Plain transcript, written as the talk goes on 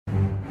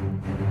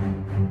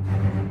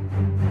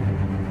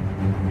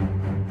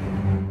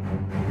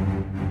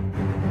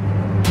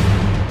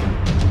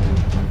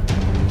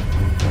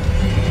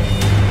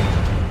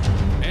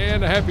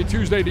happy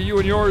Tuesday to you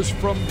and yours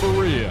from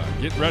Berea.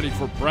 Get ready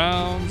for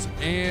Browns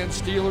and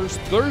Steelers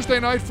Thursday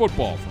night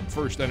football from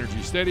First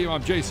Energy Stadium.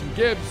 I'm Jason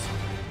Gibbs.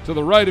 To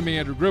the right of me,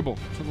 Andrew Gribble.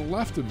 To the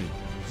left of me,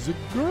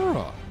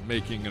 Zagura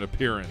making an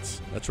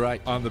appearance. That's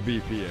right. On the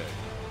BPA.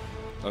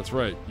 That's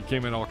right. You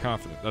came in all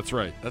confident. That's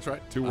right. That's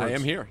right. 2 words. I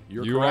am here.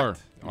 You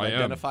correct. are. I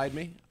identified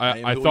me.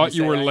 I thought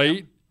you were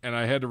late, and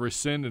I had to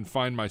rescind and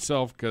find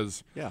myself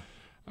because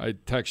I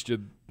texted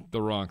you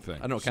the wrong thing. I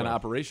don't know what kind of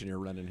operation you're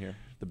running here,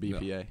 the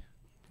BPA. No.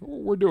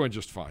 We're doing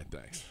just fine,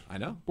 thanks. I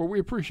know. Well, we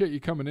appreciate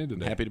you coming in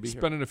today. Happy to be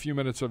Spending a few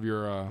minutes of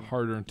your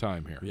hard-earned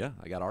time here. Yeah,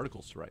 I got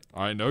articles to write.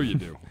 I know you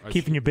do.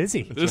 Keeping you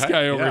busy. This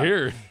guy over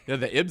here. Yeah,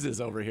 the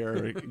Ibses over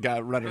here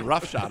got running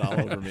roughshod all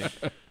over me.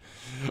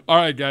 All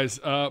right,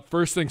 guys.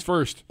 First things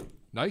first.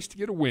 Nice to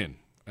get a win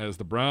as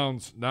the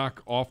Browns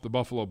knock off the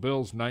Buffalo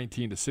Bills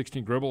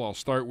 19-16. Gribble, I'll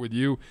start with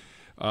you.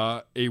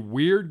 A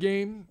weird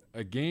game,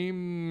 a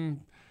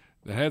game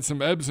that had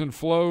some ebbs and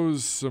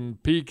flows, some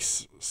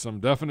peaks, some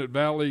definite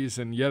valleys,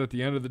 and yet at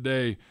the end of the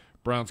day,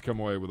 Browns come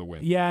away with a win.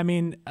 Yeah, I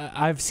mean,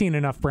 I've seen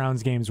enough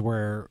Browns games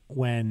where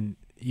when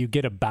you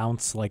get a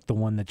bounce like the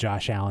one that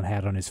Josh Allen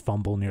had on his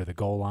fumble near the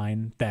goal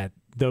line, that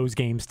those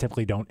games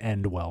typically don't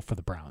end well for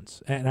the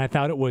Browns. And I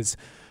thought it was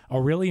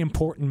a really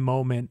important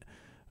moment.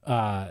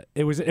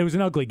 It was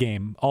an ugly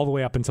game all the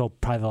way up until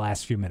probably the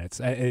last few minutes.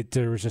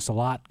 There was just a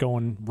lot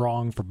going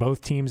wrong for both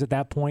teams at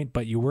that point,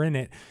 but you were in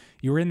it.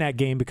 You were in that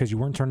game because you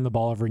weren't turning the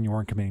ball over and you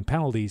weren't committing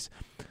penalties.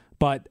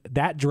 But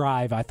that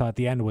drive, I thought at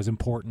the end was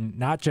important,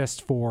 not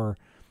just for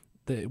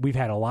we've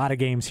had a lot of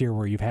games here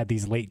where you've had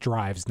these late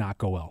drives not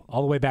go well.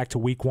 All the way back to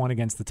week 1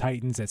 against the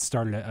Titans, it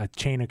started a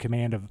chain of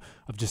command of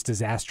just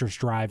disastrous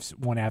drives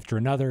one after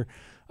another.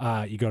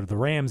 You go to the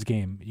Rams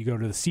game, you go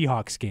to the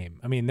Seahawks game.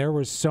 I mean, there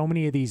was so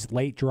many of these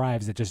late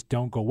drives that just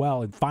don't go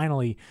well. And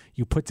finally,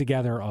 you put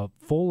together a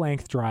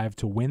full-length drive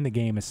to win the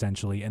game,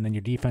 essentially, and then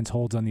your defense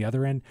holds on the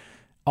other end.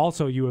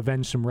 Also, you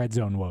avenge some red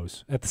zone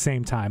woes at the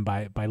same time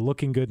by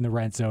looking good in the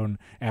red zone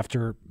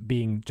after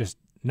being just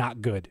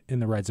not good in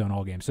the red zone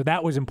all game. So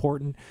that was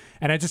important.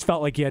 And I just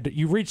felt like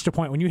you reached a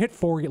point when you hit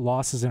 4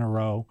 losses in a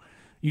row,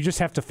 you just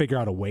have to figure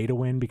out a way to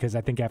win, because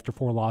I think after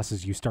 4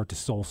 losses, you start to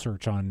soul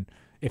search on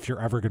if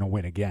you're ever going to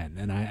win again.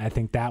 And I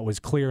think that was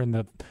clear in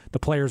the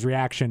players'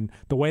 reaction.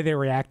 The way they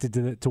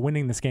reacted to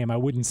winning this game, I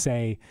wouldn't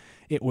say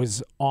it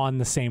was on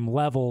the same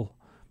level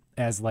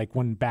as like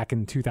when back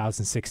in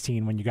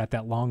 2016 when you got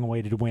that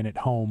long-awaited win at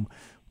home.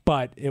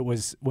 But it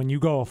was when you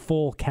go a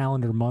full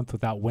calendar month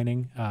without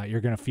winning, you're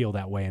going to feel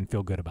that way and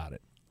feel good about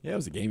it. Yeah, it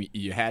was a game.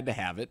 You had to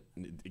have it.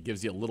 It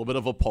gives you a little bit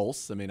of a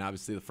pulse. I mean,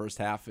 obviously the first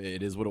half,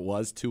 it is what it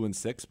was,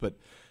 2-6, but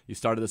you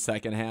started the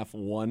second half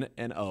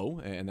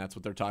 1-0, and that's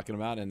what they're talking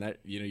about. And that,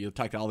 you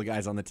talk to all the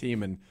guys on the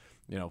team, and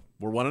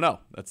we're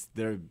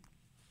 1-0.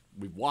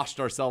 We've washed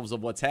ourselves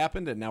of what's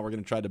happened, and now we're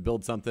going to try to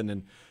build something.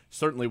 And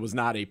certainly was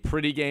not a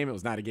pretty game. It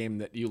was not a game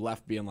that you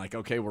left being like,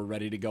 okay, we're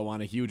ready to go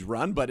on a huge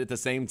run. But at the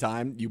same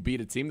time, you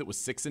beat a team that was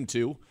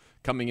 6-2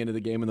 coming into the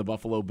game in the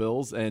Buffalo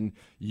Bills, and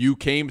you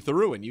came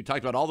through. And you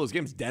talked about all those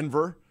games.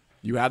 Denver,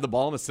 you had the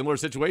ball in a similar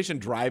situation,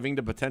 driving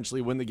to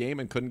potentially win the game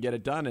and couldn't get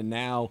it done. And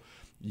now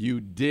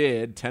you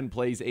did 10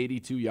 plays,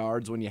 82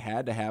 yards when you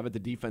had to have it. The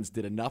defense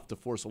did enough to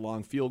force a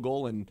long field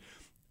goal, and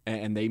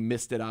they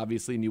missed it,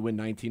 obviously, and you win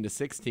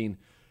 19-16.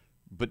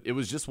 But it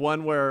was just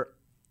one where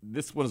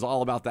this was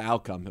all about the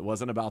outcome. It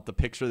wasn't about the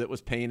picture that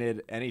was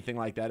painted, anything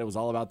like that. It was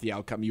all about the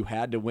outcome. You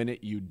had to win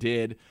it. You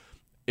did.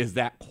 Is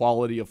that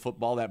quality of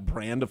football, that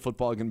brand of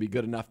football, going to be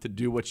good enough to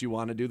do what you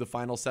want to do the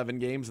final 7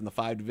 games and the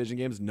 5 division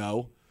games?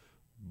 No.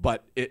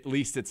 But at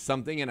least it's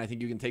something, and I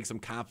think you can take some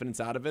confidence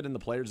out of it. And the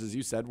players, as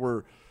you said,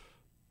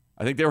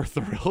 I think they were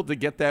thrilled to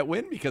get that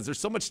win because there's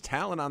so much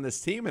talent on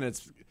this team. And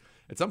it's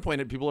at some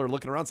point, people are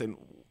looking around saying,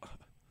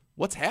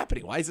 what's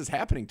happening? Why is this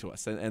happening to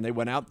us? And they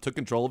went out, took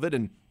control of it,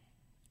 and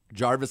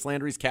Jarvis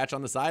Landry's catch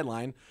on the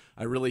sideline,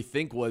 I really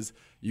think was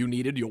you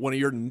needed one of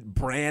your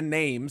brand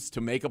names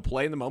to make a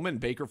play in the moment, and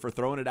Baker for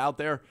throwing it out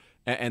there,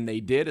 and they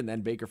did, and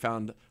then Baker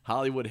found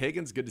Hollywood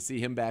Higgins. Good to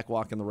see him back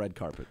walking the red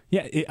carpet.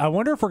 Yeah, I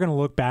wonder if we're going to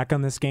look back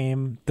on this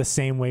game the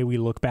same way we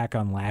look back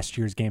on last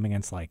year's game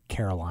against, like,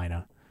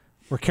 Carolina,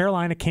 where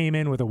Carolina came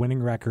in with a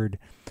winning record.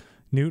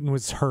 Newton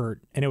was hurt,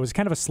 and it was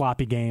kind of a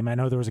sloppy game. I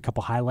know there was a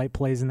couple highlight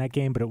plays in that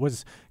game, but it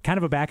was kind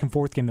of a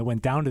back-and-forth game that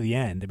went down to the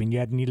end. I mean,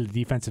 you needed a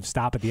defensive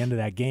stop at the end of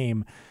that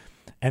game,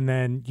 and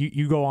then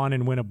you go on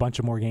and win a bunch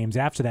of more games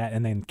after that,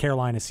 and then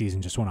Carolina's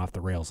season just went off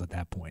the rails at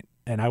that point.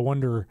 And I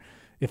wonder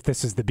if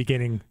this is the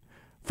beginning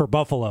for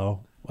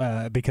Buffalo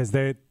because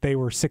they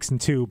were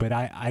 6-2, but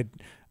I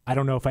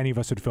don't know if any of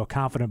us would feel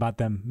confident about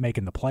them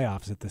making the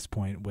playoffs at this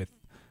point with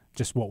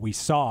just what we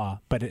saw.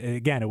 But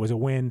again, it was a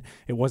win.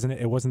 It wasn't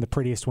the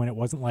prettiest win. It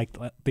wasn't like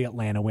the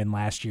Atlanta win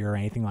last year or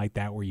anything like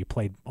that where you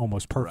played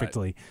almost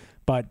perfectly. Right.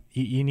 But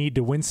you need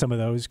to win some of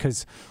those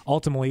because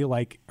ultimately,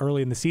 like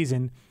early in the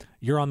season,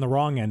 you're on the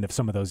wrong end of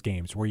some of those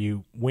games where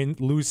you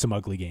lose some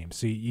ugly games.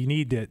 So you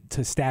need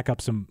to stack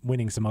up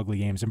winning some ugly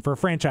games. And for a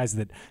franchise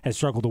that has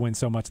struggled to win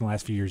so much in the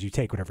last few years, you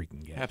take whatever you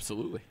can get.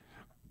 Absolutely.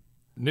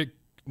 Nick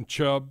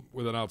Chubb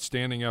with an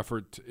outstanding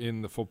effort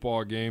in the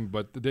football game,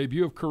 but the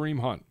debut of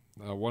Kareem Hunt,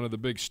 one of the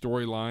big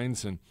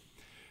storylines. And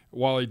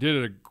while he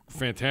did a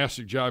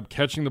fantastic job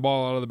catching the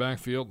ball out of the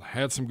backfield,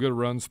 had some good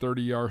runs,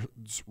 30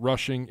 yards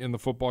rushing in the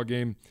football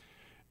game,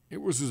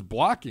 it was his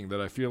blocking that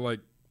I feel like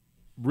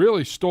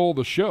really stole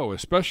the show,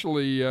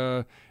 especially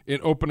in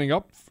opening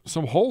up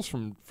some holes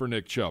for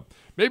Nick Chubb.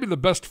 Maybe the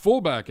best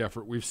fullback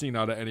effort we've seen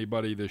out of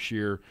anybody this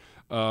year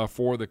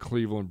for the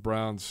Cleveland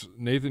Browns.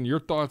 Nathan, your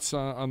thoughts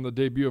on the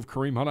debut of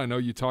Kareem Hunt? I know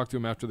you talked to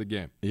him after the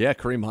game. Yeah,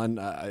 Kareem Hunt,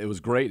 it was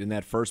great. In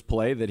that first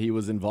play that he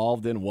was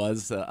involved in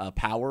was a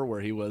power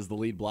where he was the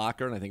lead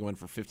blocker, and I think it went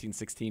for 15,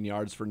 16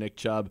 yards for Nick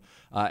Chubb.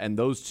 And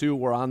those two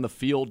were on the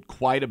field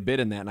quite a bit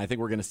in that, and I think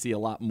we're going to see a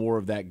lot more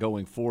of that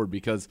going forward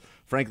because,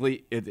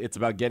 frankly, it's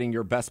about getting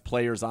your best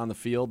players on the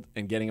field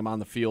and getting them on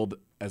the field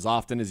as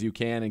often as you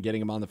can and getting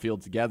them on the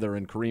field together.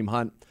 And Kareem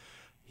Hunt,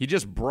 he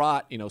just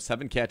brought,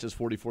 7 catches,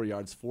 44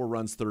 yards, 4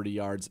 runs, 30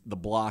 yards, the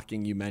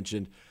blocking you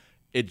mentioned.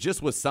 It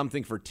just was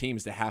something for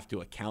teams to have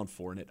to account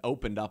for, and it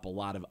opened up a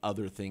lot of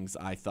other things,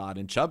 I thought.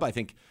 And Chubb, I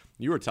think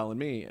you were telling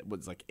me, it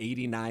was like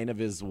 89 of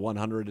his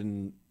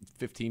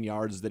 115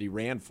 yards that he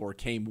ran for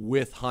came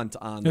with Hunt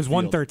on the field. It was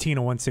 113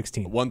 and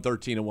 116.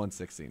 113 and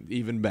 116,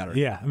 even better.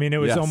 Yeah, I mean, it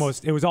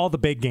was it was all the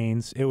big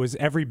gains. It was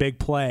every big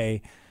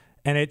play,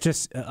 and it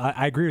just,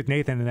 I agree with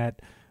Nathan in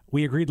that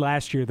we agreed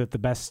last year that the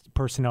best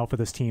personnel for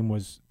this team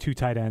was 2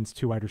 tight ends,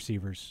 2 wide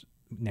receivers,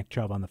 Nick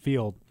Chubb on the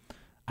field.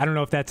 I don't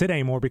know if that's it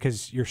anymore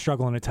because you're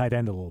struggling at tight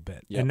end a little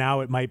bit. Yep. And now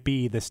it might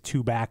be this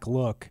 2-back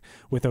look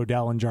with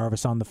Odell and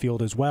Jarvis on the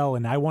field as well.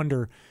 And I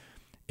wonder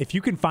if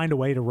you can find a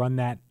way to run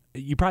that.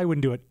 You probably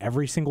wouldn't do it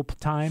every single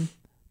time,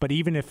 but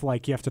even if you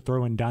have to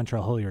throw in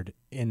Dontrell Hilliard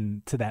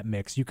into that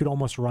mix, you could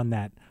almost run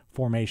that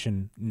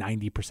formation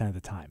 90% of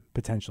the time,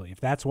 potentially, if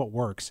that's what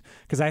works.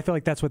 Because I feel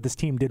like that's what this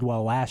team did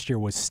well last year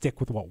was stick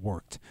with what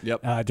worked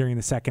during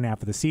the second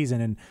half of the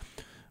season. And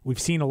we've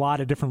seen a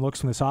lot of different looks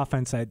from this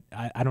offense. I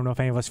don't know if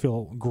any of us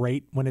feel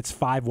great when it's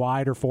 5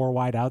 wide or 4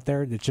 wide out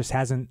there. It just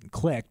hasn't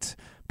clicked,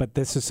 but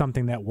this is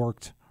something that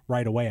worked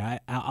right away.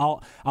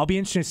 I'll be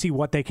interested to see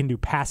what they can do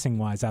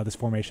passing-wise out of this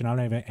formation. I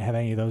don't even have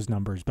any of those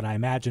numbers, but I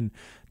imagine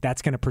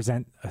that's going to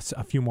present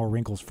a few more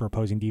wrinkles for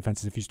opposing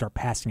defenses if you start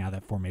passing out of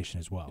that formation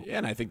as well. Yeah,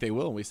 and I think they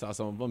will. We saw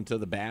some of them to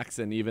the backs,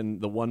 and even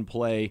the one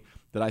play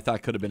that I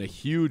thought could have been a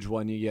huge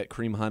one. You get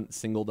Kareem Hunt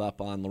singled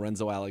up on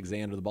Lorenzo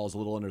Alexander. The ball's a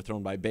little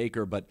underthrown by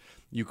Baker, but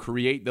you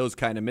create those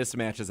kind of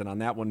mismatches, and on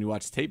that one, you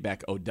watch tape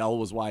back, Odell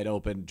was wide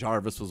open,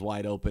 Jarvis was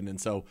wide open, and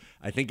so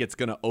I think it's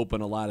going to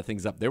open a lot of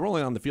things up. They were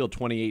only on the field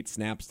 28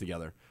 snaps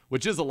together,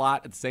 which is a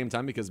lot at the same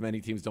time because many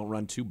teams don't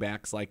run 2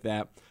 backs like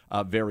that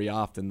very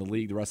often. The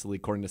rest of the league,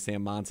 according to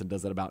Sam Monson,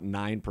 does it about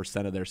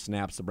 9% of their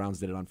snaps. The Browns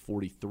did it on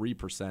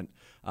 43%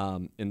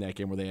 in that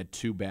game where they had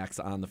 2 backs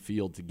on the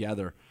field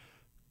together.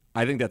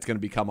 I think that's going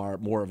to become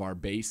more of our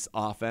base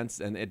offense,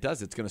 and it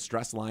does. It's going to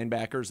stress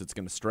linebackers, it's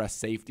going to stress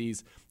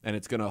safeties, and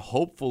it's going to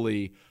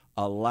hopefully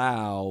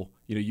allow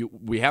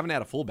we haven't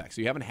had a fullback, so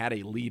you haven't had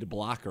a lead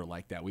blocker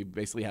like that. We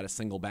basically had a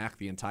single back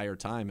the entire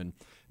time, and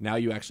now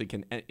you actually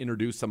can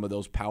introduce some of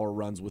those power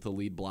runs with a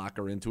lead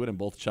blocker into it, and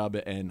both Chubb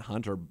and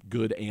Hunt are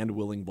good and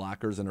willing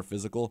blockers and are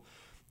physical.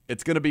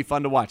 It's going to be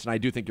fun to watch, and I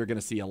do think you're going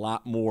to see a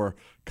lot more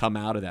come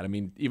out of that. I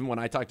mean, even when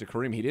I talked to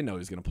Kareem, he didn't know he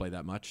was going to play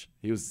that much.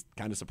 He was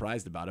kind of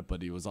surprised about it,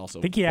 but he was also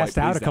I think he asked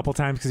out a couple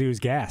times because he was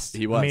gassed.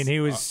 He was. I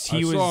mean, I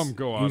saw him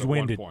go out at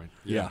winded. one point.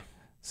 Yeah.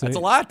 So it's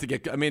a lot to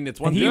get. I mean, it's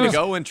one thing to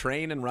go and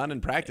train and run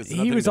and practice.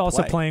 He was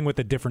also playing with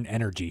a different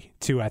energy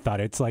too. I thought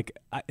it's like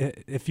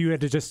if you had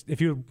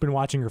been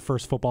watching your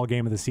first football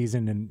game of the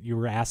season and you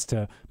were asked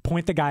to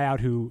point the guy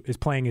out who is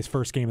playing his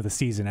first game of the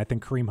season, I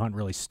think Kareem Hunt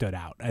really stood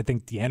out. I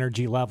think the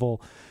energy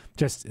level,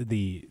 just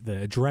the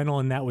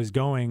adrenaline that was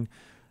going,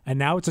 and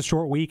now it's a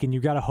short week, and you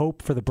got to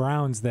hope for the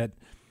Browns that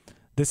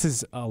this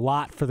is a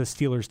lot for the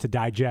Steelers to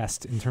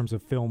digest in terms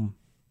of film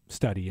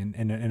study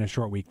in a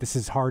short week. This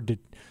is hard to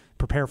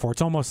prepare for.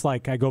 It's almost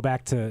like I go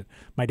back to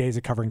my days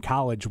of covering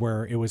college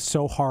where it was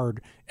so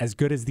hard, as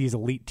good as these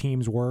elite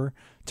teams were,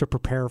 to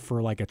prepare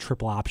for like a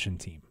triple option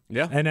team.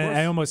 Yeah. And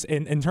I almost,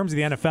 in terms of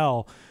the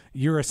NFL,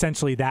 you're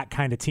essentially that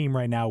kind of team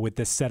right now with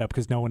this setup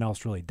because no one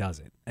else really does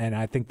it. And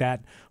I think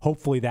that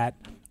hopefully that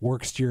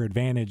works to your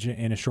advantage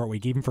in a short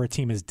week, even for a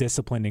team as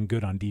disciplined and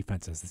good on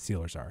defense as the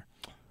Steelers are.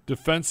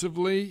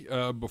 Defensively,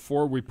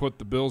 before we put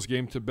the Bills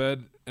game to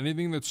bed,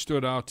 anything that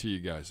stood out to you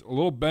guys? A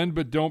little bend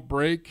but don't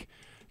break.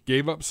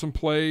 Gave up some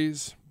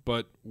plays,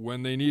 but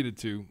when they needed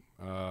to,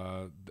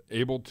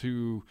 able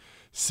to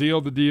seal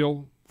the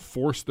deal,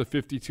 force the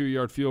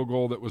 52-yard field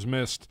goal that was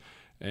missed,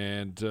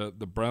 and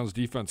the Browns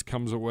defense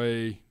comes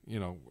away,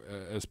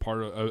 as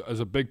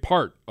a big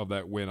part of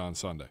that win on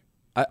Sunday.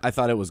 I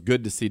thought it was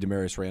good to see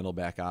Demarius Randall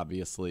back,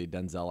 obviously.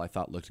 Denzel, I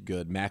thought, looked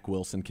good. Mack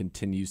Wilson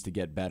continues to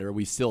get better.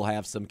 We still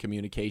have some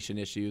communication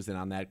issues, and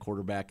on that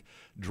quarterback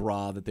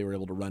draw that they were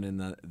able to run in,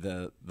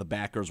 the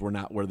backers were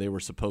not where they were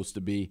supposed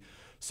to be.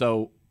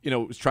 So,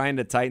 was trying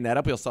to tighten that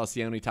up. We also saw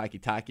Sione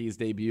Taki's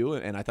debut,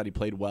 and I thought he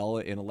played well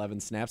in 11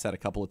 snaps, had a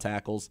couple of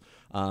tackles.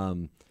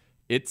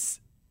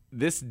 It's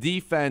This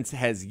defense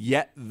has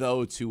yet,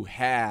 though, to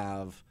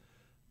have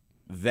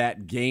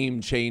that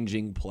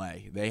game-changing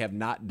play. They have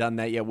not done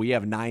that yet. We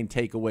have 9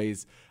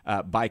 takeaways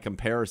by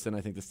comparison.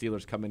 I think the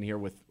Steelers come in here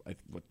with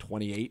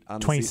 28 on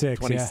the 26,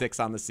 26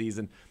 on the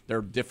season.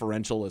 Their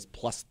differential is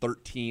plus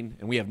 13,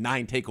 and we have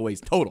 9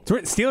 takeaways total.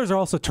 Steelers are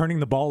also turning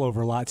the ball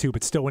over a lot too,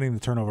 but still winning the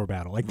turnover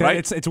battle. Like that,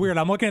 Right. it's weird.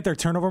 I'm looking at their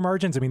turnover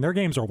margins. I mean, their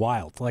games are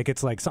wild. Like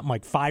it's like something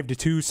like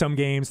 5-2 some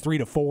games,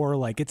 3-4.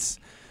 Like it's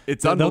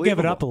unbelievable. they'll give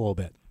it up a little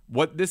bit.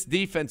 What this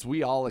defense,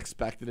 we all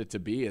expected it to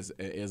be, is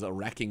a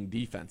wrecking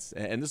defense.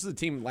 And this is a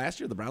team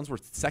last year, the Browns were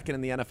second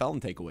in the NFL in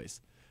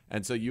takeaways.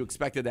 And so you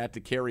expected that to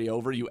carry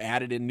over. You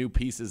added in new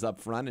pieces up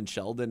front in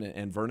Sheldon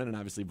and Vernon, and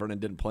obviously Vernon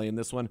didn't play in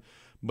this one.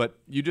 But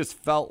you just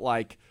felt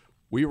like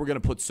we were going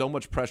to put so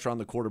much pressure on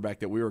the quarterback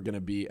that we were going to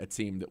be a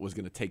team that was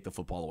going to take the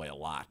football away a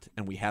lot,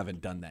 and we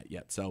haven't done that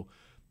yet. So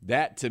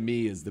that, to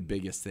me, is the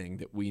biggest thing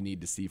that we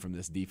need to see from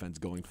this defense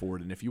going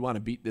forward. And if you want to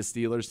beat this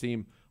Steelers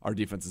team, our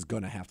defense is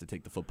going to have to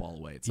take the football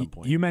away at some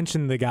point. You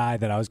mentioned the guy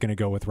that I was going to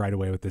go with right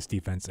away with this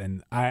defense,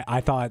 and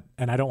I thought,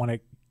 and I don't want to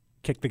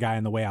kick the guy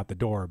on the way out the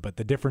door, but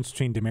the difference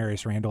between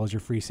Demarius Randall as your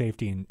free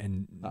safety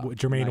and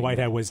Jermaine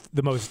Whitehead was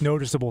the most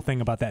noticeable thing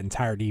about that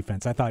entire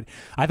defense. I thought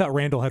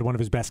Randall had one of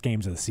his best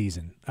games of the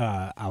season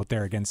out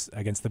there against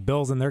the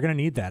Bills, and they're going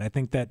to need that. I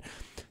think that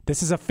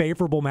this is a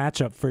favorable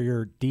matchup for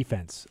your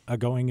defense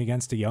going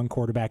against a young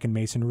quarterback in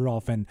Mason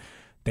Rudolph, and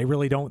they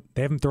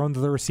haven't thrown to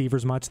the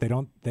receivers much.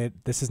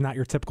 This is not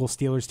your typical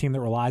Steelers team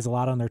that relies a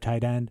lot on their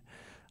tight end.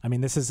 I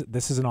mean, this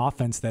is an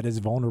offense that is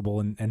vulnerable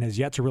and has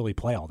yet to really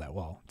play all that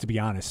well, to be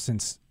honest,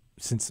 since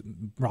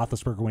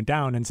Roethlisberger went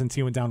down, and since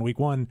he went down week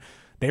 1,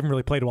 they haven't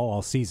really played well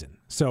all season.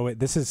 So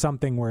this is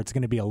something where it's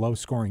going to be a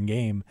low-scoring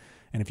game,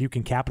 and if you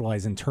can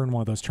capitalize and turn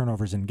one of those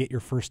turnovers and get your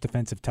first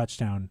defensive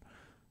touchdown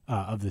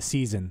of the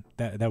season,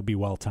 that would be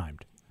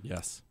well-timed.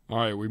 Yes. All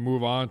right, we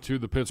move on to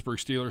the Pittsburgh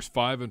Steelers,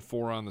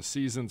 5-4 on the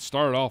season.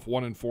 Started off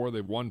 1-4.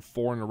 They've won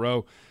 4 in a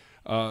row.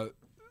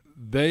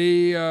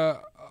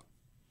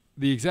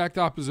 The exact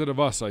opposite of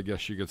us, I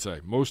guess you could say.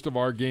 Most of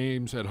our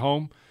games at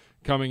home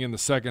coming in the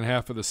second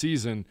half of the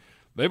season,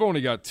 they've only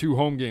got 2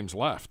 home games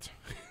left.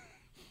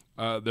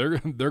 They're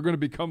going to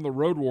become the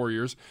road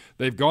warriors.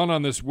 They've gone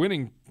on this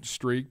winning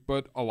streak,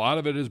 but a lot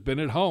of it has been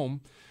at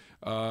home.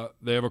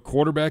 They have a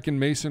quarterback in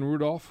Mason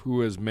Rudolph who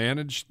has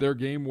managed their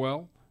game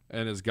well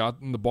and has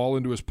gotten the ball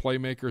into his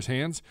playmakers'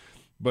 hands.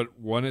 But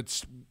when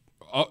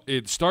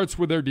it starts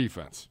with their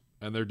defense.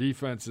 And their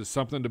defense is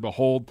something to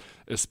behold,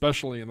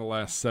 especially in the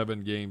last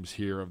 7 games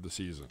here of the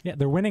season. Yeah,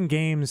 they're winning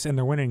games, and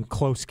they're winning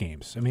close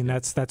games. I mean,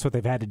 that's what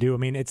they've had to do. I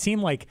mean, it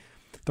seemed like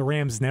the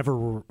Rams never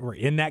were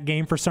in that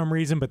game for some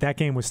reason, but that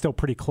game was still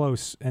pretty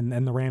close, and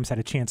the Rams had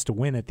a chance to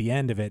win at the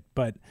end of it.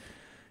 But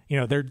you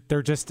know,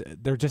 they're just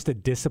a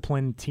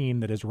disciplined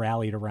team that has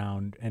rallied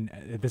around, and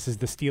this is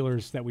the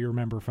Steelers that we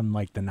remember from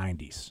like the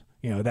 90s.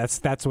 You know,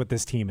 that's what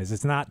this team is.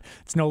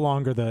 It's no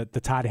longer the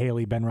Todd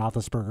Haley, Ben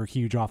Roethlisberger,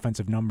 huge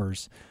offensive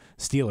numbers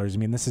Steelers. I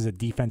mean, this is a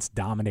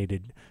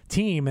defense-dominated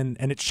team, and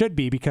it should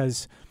be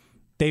because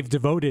they've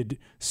devoted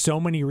so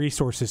many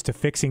resources to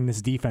fixing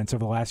this defense over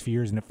the last few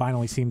years, and it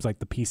finally seems like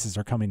the pieces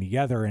are coming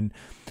together. And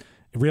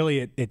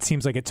really, it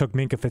seems like it took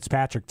Minkah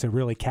Fitzpatrick to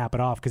really cap it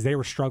off because they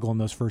were struggling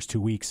those first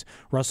 2 weeks.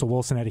 Russell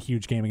Wilson had a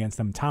huge game against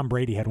them. Tom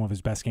Brady had one of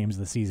his best games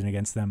of the season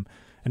against them.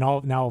 And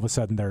now all of a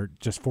sudden they're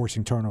just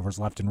forcing turnovers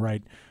left and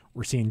right.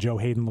 We're seeing Joe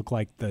Hayden look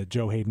like the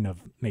Joe Hayden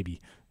of maybe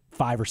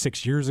 5 or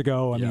 6 years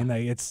ago. I mean,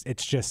 it's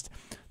just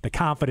the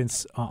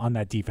confidence on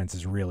that defense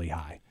is really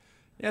high.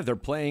 Yeah, they're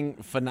playing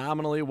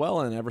phenomenally well,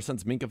 and ever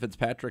since Minkah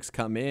Fitzpatrick's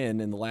come in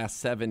the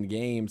last 7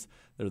 games,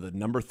 they're the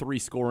number 3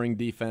 scoring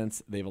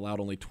defense. They've allowed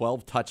only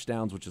 12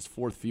 touchdowns, which is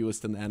 4th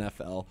fewest in the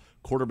NFL.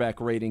 Quarterback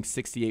rating,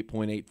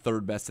 68.8,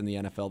 3rd best in the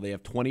NFL. They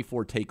have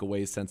 24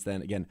 takeaways since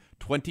then. Again,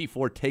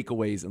 24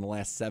 takeaways in the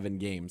last 7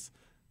 games.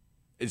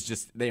 It's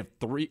just they have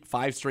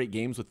 5 straight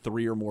games with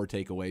 3 or more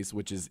takeaways,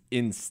 which is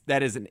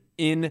that is an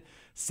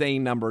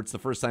insane number. It's the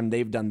first time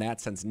they've done that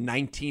since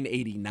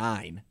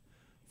 1989,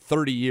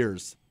 30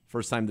 years.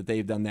 First time that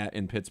they've done that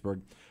in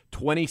Pittsburgh.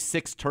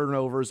 26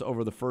 turnovers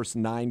over the first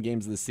 9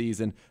 games of the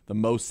season, the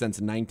most since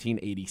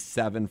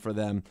 1987 for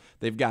them.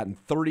 They've gotten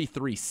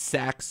 33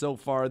 sacks so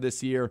far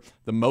this year,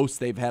 the most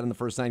they've had in the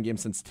first 9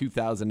 games since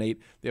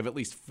 2008. They have at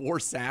least 4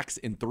 sacks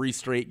in 3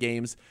 straight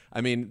games.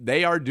 I mean,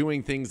 they are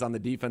doing things on the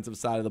defensive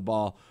side of the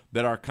ball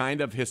that are kind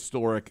of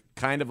historic,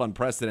 kind of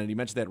unprecedented. You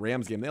mentioned that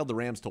Rams game. They held the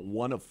Rams to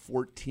 1 of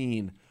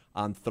 14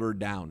 on 3rd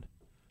down.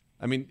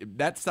 I mean,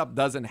 that stuff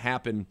doesn't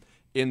happen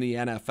in the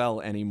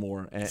NFL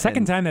anymore.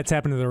 Second time that's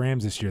happened to the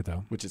Rams this year,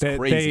 though. Which is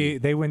crazy.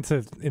 They went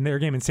to, in their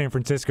game in San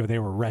Francisco, they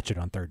were wretched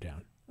on 3rd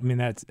down. I mean,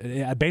 that's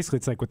basically,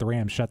 it's like with the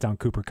Rams, shut down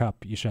Cooper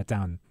Kupp, you shut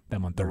down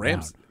them on 3rd down. The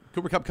Rams,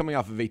 Cooper Kupp coming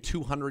off of a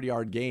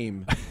 200-yard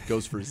game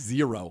goes for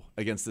 0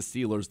 against the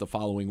Steelers the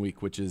following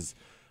week, which is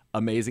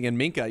amazing. And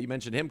Minkah, you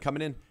mentioned him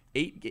coming in.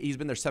 8. He's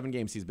been there 7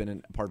 games. He's been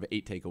in part of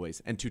 8 takeaways,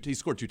 and he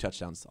scored 2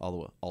 touchdowns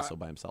also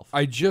by himself.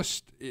 I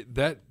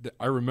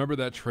remember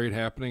that trade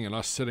happening and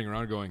us sitting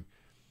around going,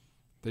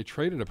 they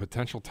traded a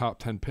potential top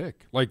 10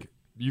 pick. Like,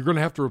 you're going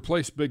to have to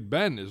replace Big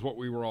Ben is what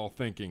we were all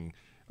thinking.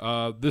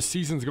 This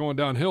season's going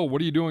downhill.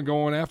 What are you doing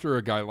going after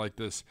a guy like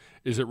this?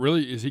 Is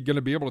he going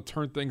to be able to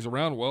turn things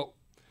around? Well,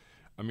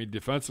 I mean,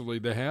 defensively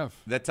they have.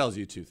 That tells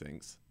you two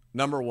things.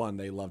 Number one,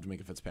 they loved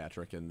Minka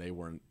Fitzpatrick, and they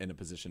weren't in a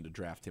position to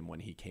draft him when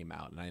he came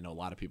out. And I know a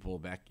lot of people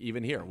back,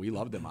 even here, we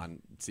loved him on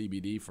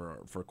CBD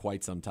for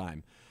quite some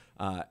time.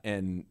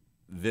 And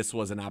this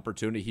was an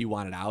opportunity. He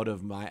wanted out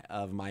of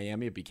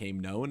Miami. It became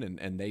known,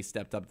 and they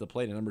stepped up to the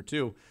plate. And number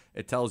two,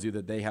 it tells you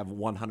that they have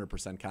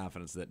 100%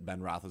 confidence that Ben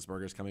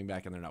Roethlisberger is coming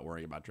back, and they're not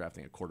worrying about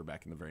drafting a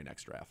quarterback in the very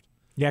next draft.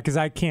 Yeah, because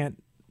I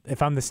can't –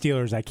 if I'm the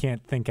Steelers, I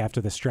can't think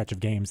after the stretch of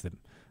games that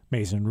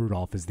Mason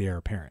Rudolph is the heir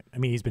apparent. I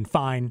mean, he's been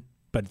fine,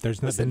 but there's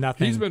been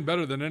nothing. He's been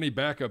better than any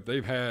backup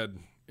they've had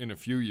in a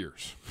few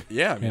years.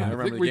 Yeah, I mean, I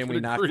remember the game we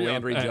knocked agree on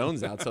Landry that.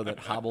 Jones out so that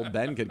hobbled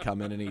Ben could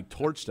come in and he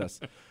torched us.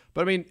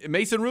 But, I mean,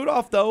 Mason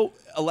Rudolph, though,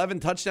 11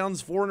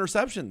 touchdowns, 4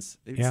 interceptions.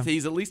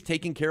 He's at least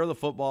taking care of the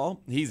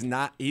football. He's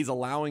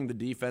allowing the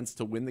defense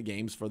to win the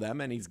games for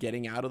them, and he's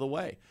getting out of the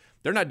way.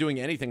 They're not doing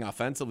anything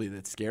offensively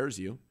that scares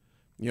you.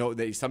 You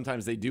know,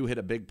 sometimes they do hit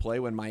a big play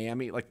when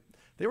Miami, like,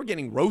 they were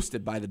getting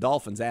roasted by the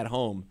Dolphins at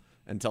home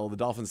until the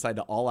Dolphins decided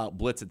to all-out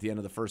blitz at the end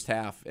of the first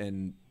half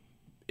and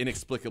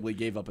inexplicably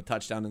gave up a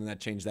touchdown, and that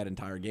changed that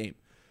entire game.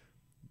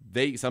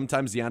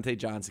 Sometimes Deontay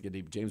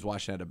Johnson, James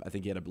Washington, I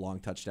think he had a long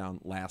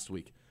touchdown last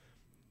week.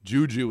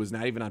 Juju is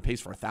not even on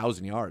pace for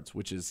 1,000 yards,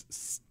 which is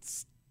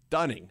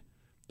stunning.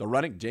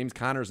 James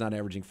Conner's not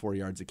averaging 4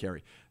 yards a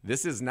carry.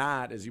 This is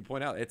not, as you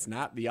point out, it's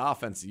not the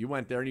offense. You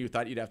went there and you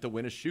thought you'd have to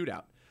win a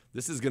shootout.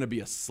 This is going to be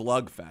a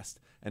slugfest,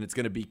 and it's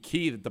going to be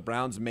key that the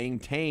Browns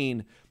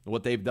maintain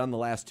what they've done the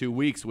last 2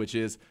 weeks, which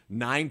is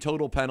 9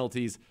 total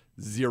penalties,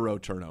 0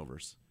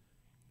 turnovers.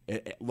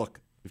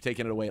 Look, we've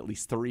taken it away at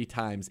least 3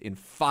 times in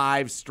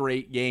 5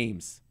 straight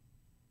games.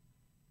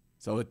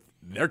 So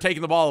they're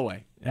taking the ball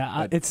away.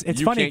 Yeah, it's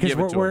funny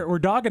because we're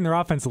dogging their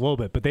offense a little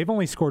bit, but they've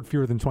only scored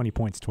fewer than 20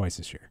 points twice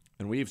this year.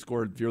 And we've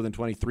scored fewer than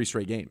 23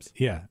 straight games.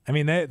 Yeah, I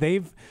mean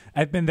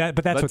I've been that,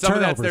 but that's what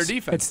turnovers. That's their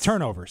defense. It's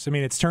turnovers. I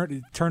mean, it's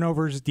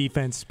turnovers,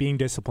 defense, being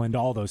disciplined,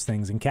 all those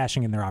things, and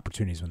cashing in their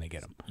opportunities when they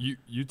get them.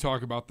 You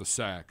talk about the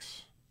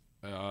sacks,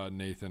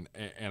 Nathan,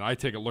 and I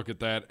take a look at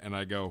that and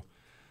I go,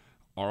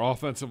 our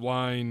offensive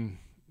line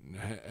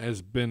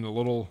has been a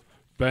little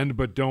bend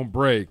but don't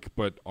break,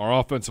 but our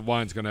offensive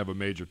line is going to have a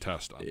major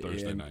test on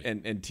Thursday night.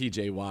 And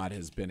T.J. Watt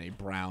has been a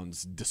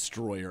Browns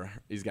destroyer.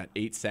 He's got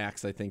 8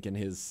 sacks, I think, in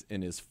his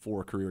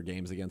 4 career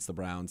games against the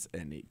Browns,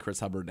 and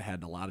Chris Hubbard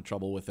had a lot of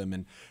trouble with him.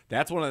 And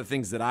that's one of the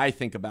things that I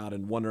think about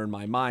and wonder in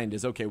my mind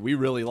is, okay, we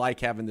really like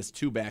having this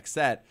 2-back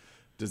set.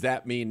 Does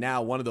that mean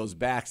now one of those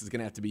backs is going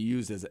to have to be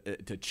used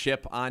to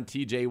chip on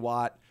T.J.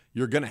 Watt?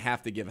 You're going to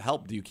have to give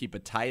help. Do you keep a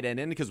tight end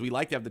in? Because we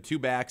like to have the 2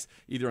 backs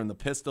either in the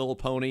pistol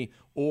pony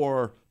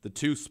or the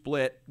 2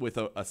 split with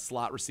a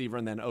slot receiver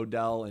and then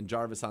Odell and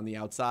Jarvis on the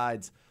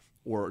outsides,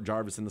 or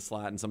Jarvis in the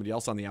slot and somebody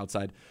else on the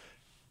outside.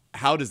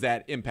 How does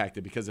that impact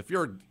it? Because if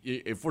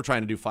we're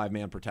trying to do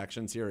 5-man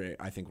protections here,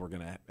 I think we're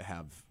going to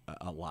have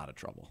a lot of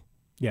trouble.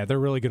 Yeah, they're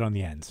really good on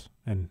the ends,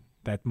 and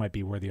that might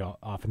be where the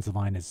offensive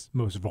line is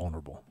most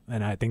vulnerable.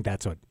 And I think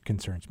that's what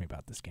concerns me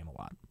about this game a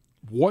lot.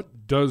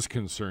 What does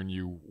concern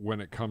you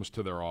when it comes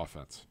to their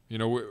offense? You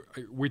know,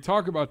 we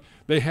talk about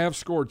they have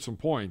scored some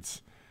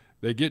points.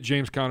 They get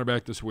James Conner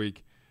back this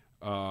week.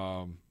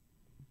 But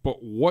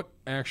what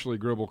actually,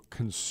 Gribble,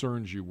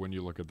 concerns you when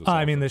you look at this?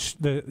 I mean,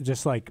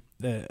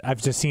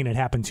 I've just seen it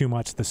happen too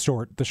much. The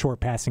short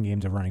passing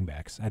games of running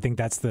backs. I think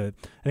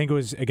it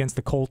was against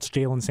the Colts.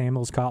 Jalen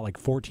Samuels caught like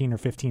 14 or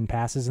 15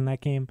 passes in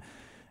that game,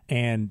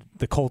 and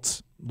the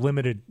Colts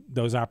limited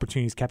those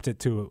opportunities, kept it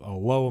to a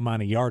low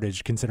amount of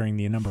yardage considering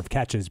the number of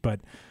catches. But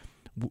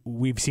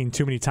we've seen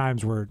too many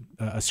times where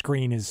a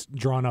screen is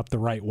drawn up the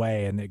right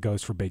way and it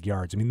goes for big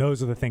yards. I mean,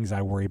 those are the things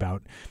I worry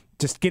about.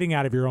 Just getting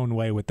out of your own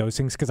way with those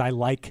things, because I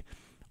like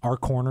our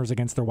corners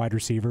against their wide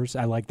receivers.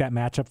 I like that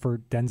matchup for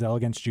Denzel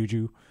against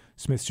Juju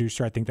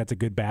Smith-Schuster. I think that's a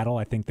good battle.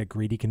 I think that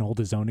Greedy can hold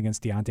his own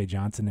against Deontay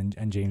Johnson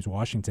and James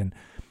Washington.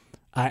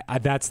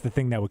 That's the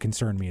thing that would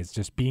concern me, is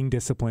just being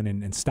disciplined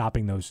and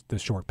stopping the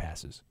short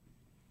passes.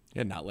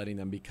 And not letting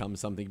them become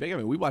something big. I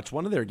mean, we watched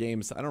one of their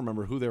games. I don't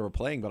remember who they were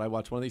playing, but I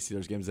watched one of these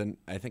Steelers games, and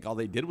I think all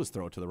they did was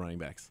throw it to the running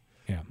backs.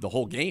 Yeah. The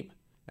whole game.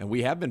 And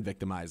we have been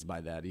victimized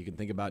by that. You can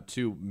think about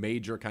 2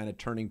 major kind of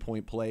turning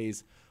point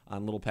plays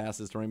on little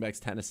passes to running backs.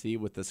 Tennessee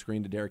with the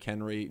screen to Derrick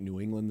Henry. New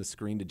England, the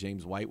screen to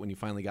James White when you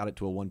finally got it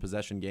to a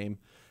 1-possession game.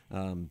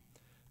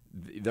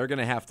 They're going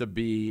to have to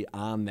be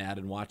on that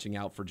and watching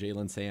out for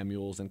Jalen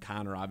Samuels and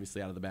Conner,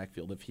 obviously, out of the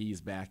backfield if he's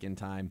back in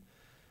time.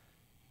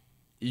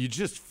 You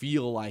just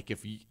feel like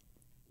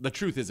the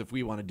truth is, if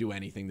we want to do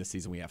anything this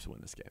season, we have to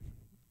win this game.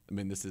 I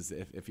mean, this is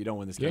if you don't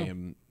win this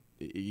game,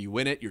 you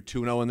win it, you're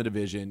 2-0 in the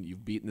division,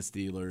 you've beaten the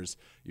Steelers,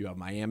 you have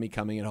Miami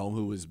coming at home,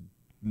 who is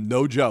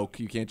no joke.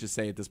 You can't just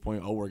say at this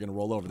point, we're going to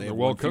roll over. They're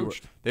well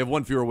coached. They have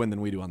 1 fewer win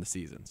than we do on the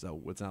season,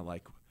 so it's not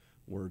like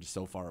we're just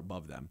so far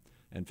above them.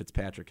 And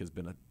Fitzpatrick has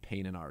been a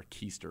pain in our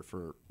keister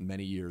for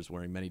many years,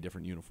 wearing many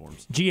different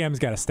uniforms. GM's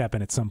got to step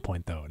in at some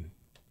point, though, and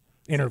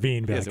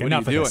intervene. Be Yeah, like, so what are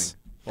enough you of doing? this.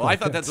 Well, I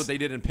thought that's what they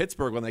did in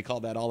Pittsburgh when they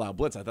called that all-out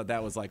blitz. I thought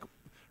that was like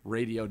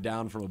radio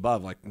down from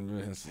above, like,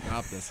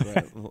 stop this.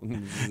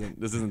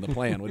 This isn't the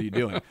plan. What are you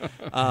doing?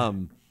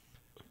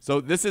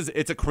 So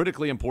it's a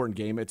critically important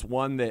game. It's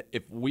one that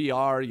if we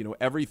are,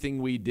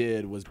 everything we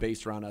did was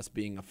based around us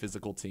being a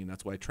physical team.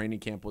 That's why training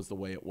camp was the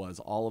way it was.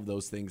 All of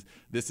those things.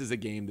 This is a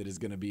game that is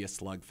going to be a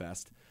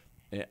slugfest.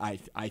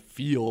 I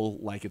feel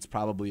like it's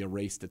probably a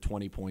race to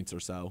 20 points or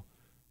so.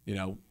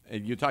 And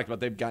you talked about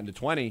they've gotten to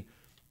 20.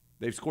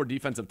 They've scored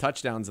defensive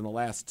touchdowns in the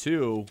last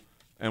two,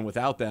 and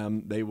without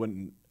them, they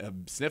wouldn't have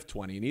sniffed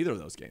 20 in either of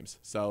those games.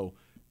 So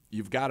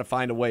you've got to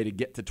find a way to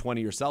get to 20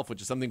 yourself, which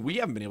is something we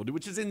haven't been able to do,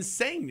 which is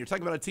insane. You're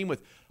talking about a team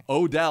with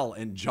Odell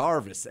and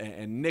Jarvis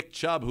and Nick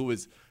Chubb, who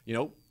is,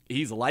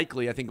 he's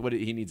likely, I think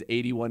he needs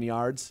 81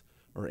 yards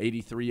or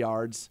 83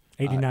 yards.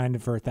 89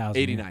 for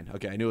 1,000. 89.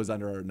 Okay, I knew it was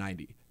under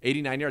 90.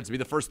 89 yards to be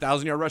the first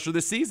 1,000-yard rusher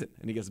this season,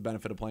 and he gets the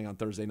benefit of playing on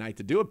Thursday night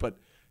to do it, but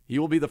he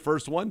will be the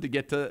first one to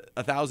get to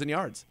 1,000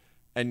 yards.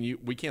 And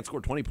we can't score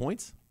 20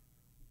 points?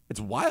 It's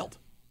wild.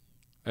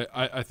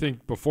 I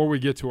think before we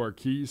get to our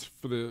keys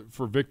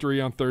for victory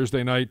on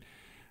Thursday night,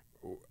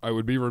 I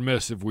would be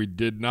remiss if we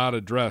did not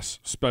address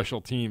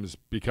special teams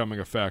becoming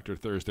a factor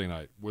Thursday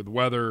night. With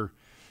weather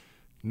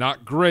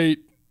not great,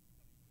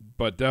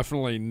 but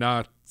definitely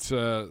not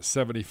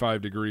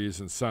 75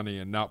 degrees and sunny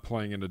and not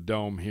playing in a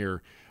dome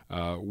here.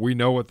 We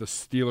know what the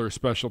Steelers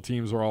special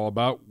teams are all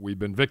about. We've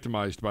been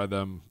victimized by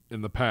them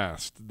in the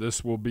past.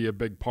 This will be a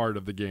big part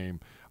of the game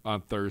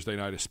on Thursday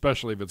night,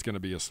 especially if it's going to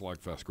be a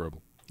slugfest,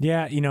 Gribble.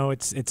 Yeah,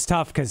 it's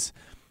tough because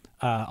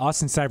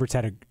Austin Seibert's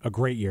had a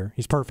great year.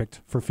 He's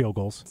perfect for field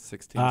goals.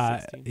 16.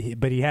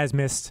 But he has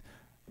missed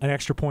an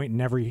extra point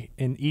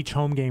in each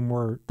home game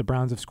where the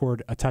Browns have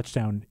scored a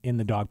touchdown in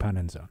the dog pound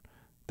end zone.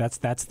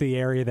 That's the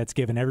area that's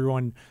given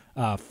everyone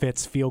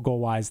fits field goal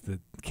wise. The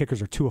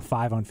kickers are 2 of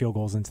 5 on field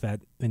goals into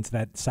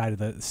that side of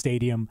the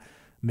stadium.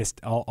 Missed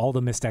all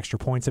the missed extra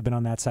points have been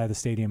on that side of the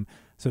stadium.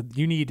 So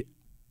you need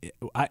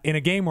in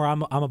a game where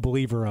I'm a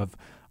believer of.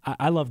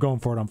 I love going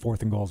for it on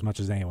 4th and goal as much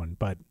as anyone,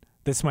 but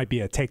this might be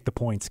a take the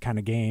points kind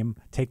of game.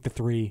 Take the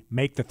 3,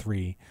 make the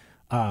 3,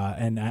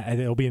 and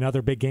it'll be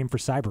another big game for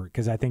Seibert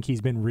because I think he's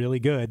been really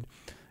good.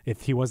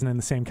 If he wasn't in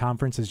the same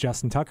conference as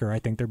Justin Tucker, I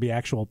think there'd be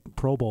actual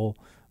Pro Bowl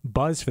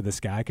buzz for this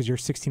guy because you're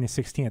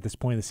 16-16 at this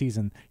point of the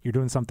season. You're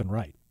doing something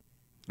right.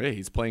 Hey,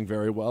 he's playing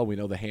very well. We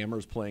know the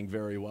Hammer's playing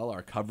very well.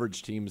 Our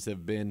coverage teams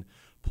have been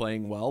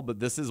playing well, but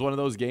this is one of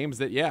those games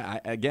that,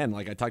 again,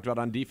 like I talked about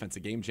on defense, a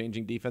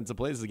game-changing defensive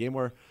play. This is a game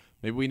where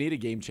maybe we need a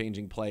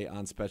game-changing play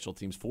on special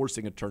teams,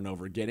 forcing a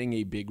turnover, getting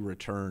a big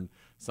return,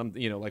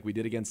 like we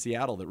did against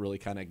Seattle that really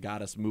kind of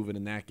got us moving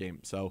in that game.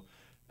 So,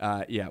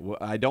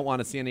 I don't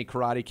want to see any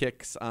karate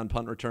kicks on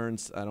punt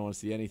returns. I don't want to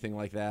see anything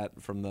like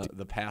that from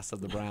the pass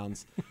of the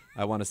Browns.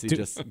 I want to see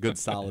just good,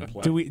 solid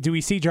play. Do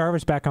we see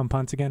Jarvis back on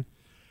punts again?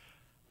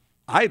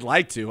 I'd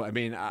like to. I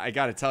mean, I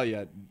got to tell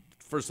you,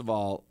 first of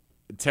all,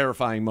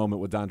 terrifying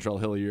moment with Dontrell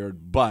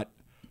Hilliard, but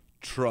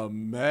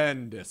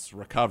tremendous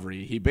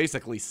recovery. He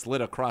basically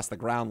slid across the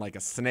ground like a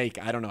snake.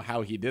 I don't know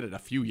how he did it, a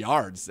few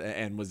yards,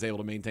 and was able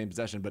to maintain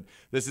possession. But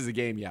this is a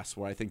game, yes,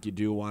 where I think you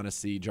do want to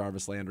see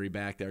Jarvis Landry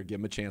back there, give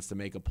him a chance to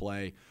make a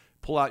play.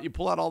 You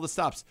pull out all the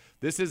stops.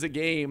 This is a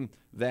game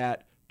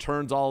that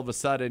turns all of a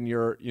sudden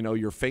your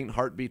faint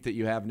heartbeat that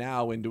you have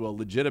now into a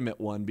legitimate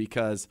one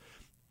because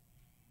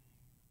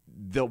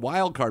the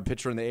wild card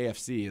picture in the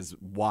AFC is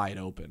wide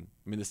open.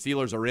 I mean, the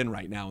Steelers are in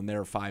right now, and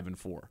they're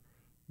 5-4.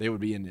 They would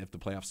be in if the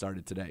playoffs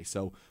started today.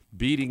 So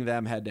beating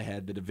them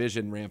head-to-head, the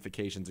division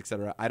ramifications, et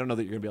cetera, I don't know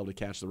that you're going to be able to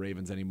catch the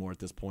Ravens anymore at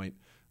this point.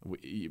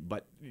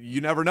 But you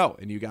never know,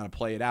 and you got to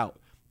play it out.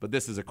 But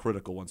this is a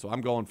critical one. So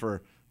I'm going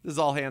for this is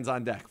all hands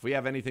on deck. If we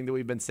have anything that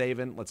we've been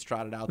saving, let's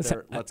trot it out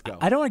there. Let's go.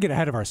 I don't want to get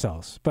ahead of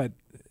ourselves, but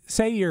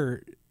say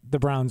you're the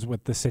Browns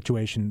with the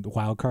situation, the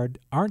wild card.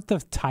 Aren't the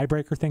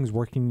tiebreaker things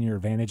working in your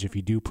advantage if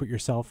you do put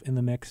yourself in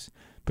the mix?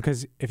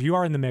 Because if you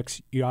are in the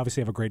mix, you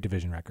obviously have a great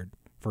division record,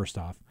 first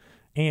off.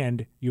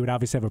 And you would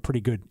obviously have a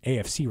pretty good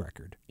AFC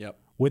record. Yep.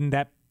 Wouldn't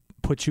that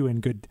put you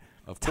in good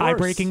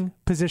tie-breaking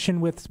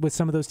position with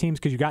some of those teams?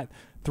 Because you got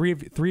three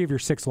of your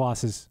 6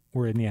 losses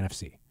were in the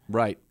NFC.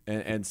 Right.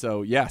 And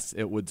so, yes,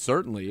 it would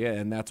certainly.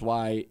 And that's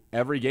why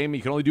every game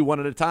you can only do one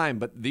at a time.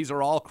 But these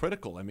are all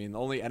critical. I mean, the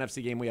only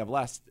NFC game we have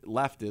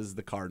left is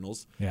the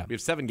Cardinals. Yeah. We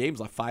have 7 games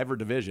left, 5 are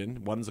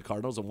division. One's the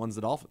Cardinals and one's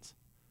the Dolphins.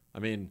 I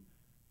mean,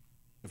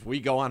 if we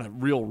go on a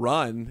real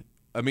run,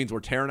 that means we're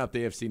tearing up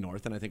the AFC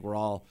North. And I think we're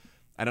all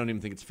 – I don't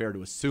even think it's fair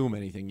to assume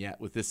anything yet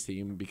with this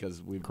team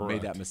because we've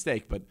made that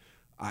mistake. But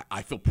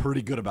I feel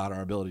pretty good about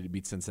our ability to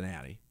beat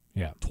Cincinnati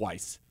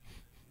twice.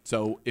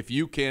 So if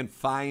you can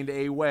find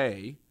a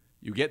way –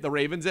 you get the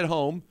Ravens at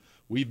home.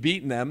 We've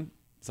beaten them.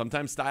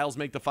 Sometimes styles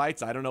make the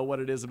fights. I don't know what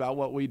it is about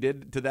what we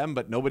did to them,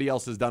 but nobody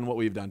else has done what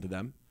we've done to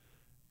them.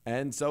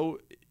 And so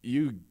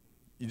you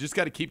just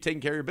got to keep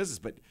taking care of your business.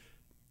 But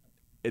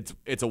it's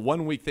a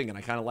 1-week thing, and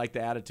I kind of like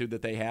the attitude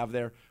that they have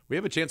there. We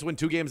have a chance to win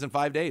 2 games in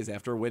 5 days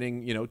after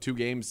winning, 2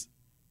 games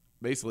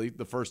basically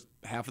the first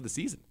half of the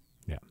season.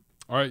 Yeah.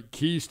 All right,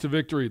 keys to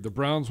victory. The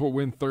Browns will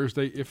win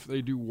Thursday if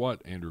they do what,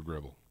 Andrew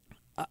Gribble?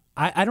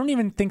 I don't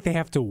even think they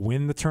have to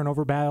win the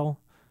turnover battle,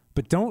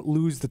 but don't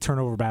lose the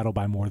turnover battle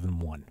by more than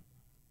one.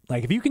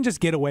 Like, if you can just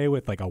get away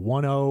with like a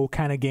 1-0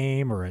 kind of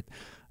game or a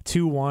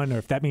 2-1, or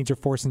if that means you're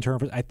forcing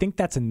turnovers, I think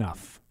that's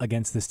enough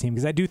against this team,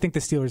 because I do think the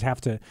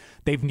Steelers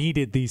they've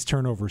needed these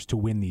turnovers to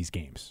win these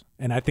games.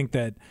 And I think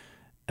that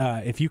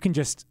if you can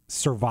just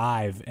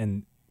survive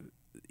and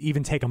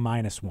even take a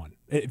 -1,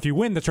 if you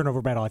win the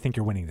turnover battle, I think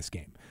you're winning this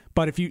game.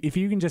 But if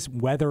you can just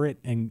weather it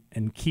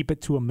and keep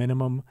it to a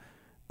minimum,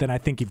 then I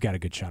think you've got a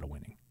good shot of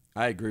winning.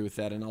 I agree with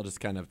that, and I'll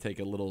just kind of take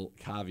a little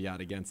caveat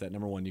against that.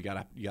 Number one, you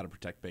gotta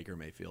protect Baker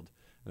Mayfield,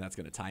 and that's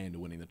going to tie into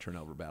winning the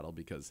turnover battle,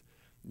 because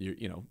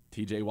you know,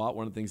 T.J. Watt,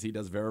 one of the things he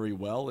does very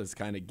well is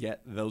kind of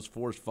get those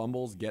forced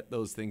fumbles, get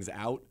those things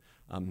out.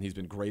 He's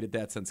been great at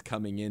that since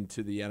coming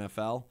into the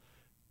NFL.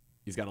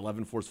 He's got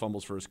 11 forced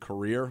fumbles for his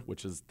career,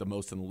 which is the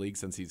most in the league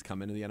since he's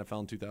come into the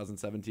NFL in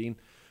 2017.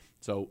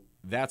 So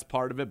that's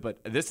part of it,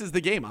 but this is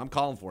the game. I'm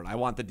calling for it. I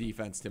want the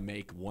defense to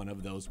make one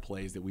of those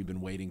plays that we've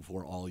been waiting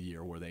for all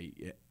year, where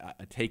they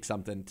take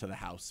something to the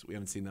house. We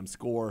haven't seen them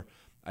score.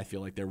 I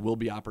feel like there will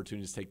be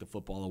opportunities to take the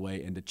football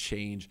away and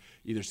to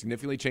either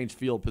significantly change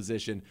field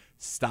position,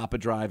 stop a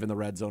drive in the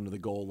red zone to the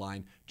goal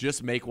line.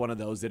 Just make one of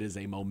those that is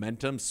a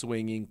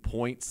momentum-swinging,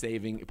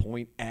 point-saving,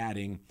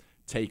 point-adding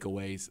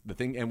takeaways.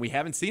 And we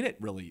haven't seen it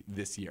really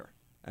this year,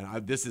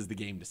 and this is the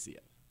game to see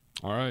it.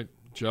 All right,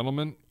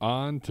 gentlemen,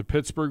 on to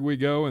Pittsburgh we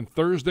go, and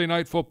Thursday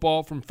night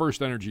football from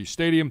First Energy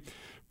Stadium.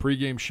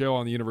 Pregame show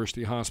on the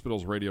University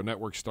Hospitals Radio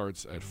Network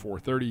starts at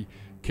 4:30.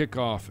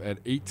 Kickoff at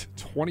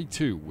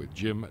 8:22 with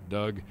Jim,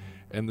 Doug,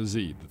 and the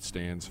Z that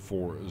stands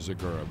for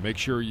Zagura. Make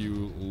sure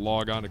you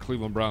log on to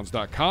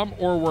clevelandbrowns.com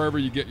or wherever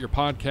you get your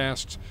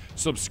podcasts.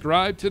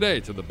 Subscribe today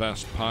to the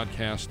best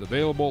podcast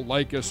available.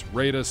 Like us,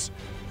 rate us,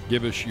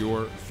 give us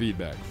your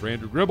feedback. For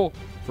Andrew Gribble,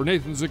 for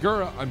Nathan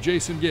Zagura, I'm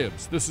Jason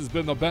Gibbs. This has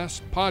been the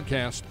best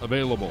podcast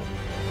available.